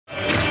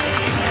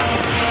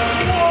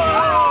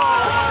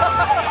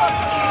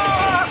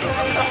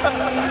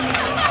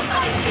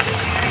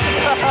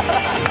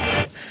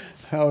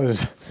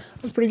That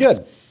was pretty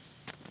good.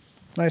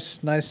 Nice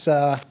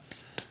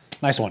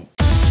one.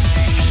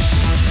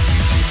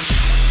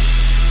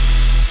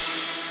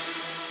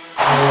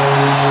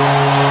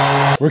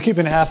 We're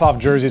keeping half off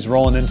jerseys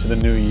rolling into the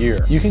new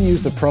year. You can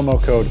use the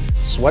promo code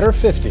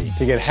SWEATER50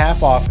 to get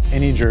half off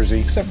any jersey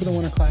except for the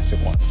Winter Classic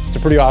ones. It's a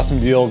pretty awesome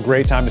deal,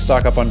 great time to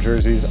stock up on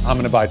jerseys. I'm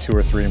gonna buy 2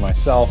 or 3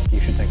 myself. You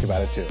should think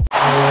about it too.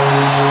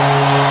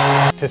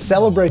 To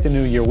celebrate the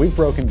new year, we've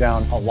broken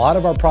down a lot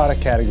of our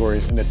product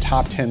categories into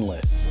top 10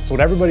 lists. It's what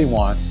everybody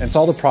wants, and it's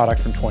all the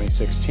product from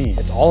 2016.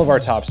 It's all of our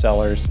top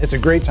sellers. It's a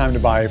great time to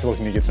buy if you're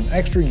looking to get some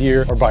extra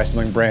gear or buy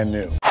something brand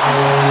new.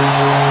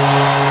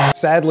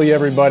 Sadly,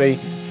 everybody,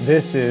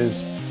 this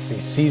is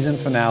the season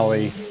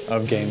finale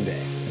of Game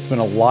Day. It's been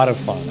a lot of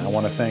fun. I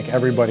want to thank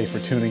everybody for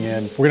tuning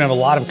in. We're gonna have a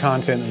lot of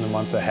content in the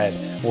months ahead.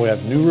 We'll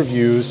have new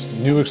reviews,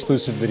 new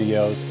exclusive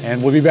videos,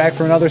 and we'll be back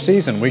for another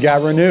season. We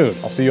got renewed.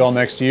 I'll see you all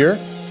next year.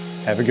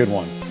 Have a good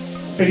one.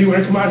 Hey, you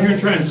want to come out here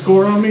and try and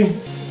score on me?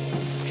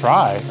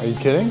 Try? Are you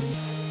kidding?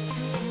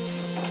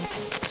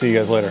 See you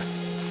guys later.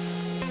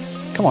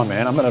 Come on,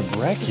 man, I'm gonna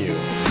wreck you.